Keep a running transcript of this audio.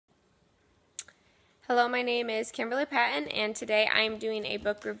Hello, my name is Kimberly Patton, and today I am doing a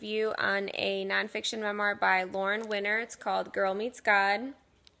book review on a nonfiction memoir by Lauren Winner. It's called Girl Meets God.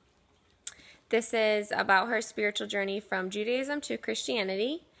 This is about her spiritual journey from Judaism to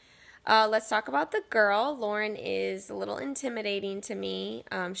Christianity. Let's talk about the girl. Lauren is a little intimidating to me.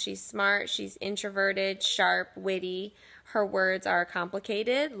 She's smart, she's introverted, sharp, witty. Her words are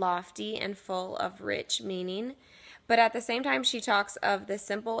complicated, lofty, and full of rich meaning. But at the same time, she talks of the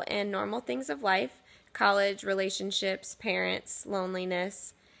simple and normal things of life: college, relationships, parents,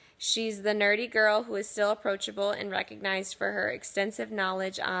 loneliness. She's the nerdy girl who is still approachable and recognized for her extensive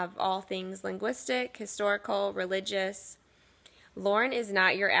knowledge of all things linguistic, historical, religious. Lauren is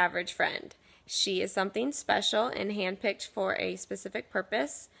not your average friend. She is something special and handpicked for a specific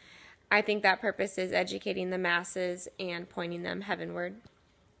purpose. I think that purpose is educating the masses and pointing them heavenward.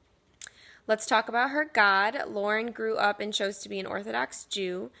 Let's talk about her God. Lauren grew up and chose to be an Orthodox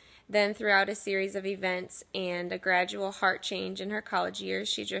Jew. Then, throughout a series of events and a gradual heart change in her college years,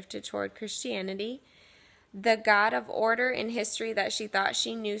 she drifted toward Christianity. The God of order and history that she thought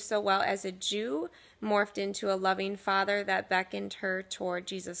she knew so well as a Jew morphed into a loving Father that beckoned her toward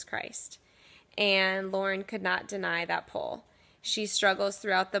Jesus Christ. And Lauren could not deny that pull. She struggles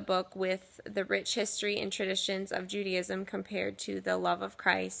throughout the book with the rich history and traditions of Judaism compared to the love of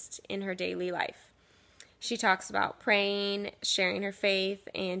Christ in her daily life. She talks about praying, sharing her faith,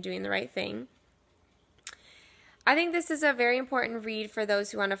 and doing the right thing. I think this is a very important read for those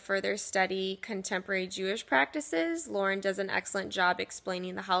who want to further study contemporary Jewish practices. Lauren does an excellent job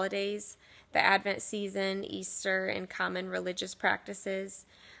explaining the holidays, the Advent season, Easter, and common religious practices.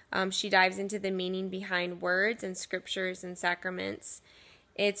 She dives into the meaning behind words and scriptures and sacraments.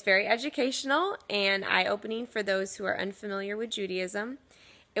 It's very educational and eye-opening for those who are unfamiliar with Judaism.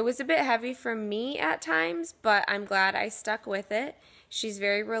 It was a bit heavy for me at times, but I'm glad I stuck with it. She's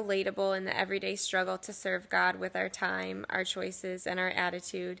very relatable in the everyday struggle to serve God with our time, our choices, and our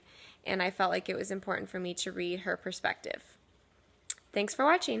attitude, and I felt like it was important for me to read her perspective. Thanks for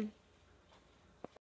watching.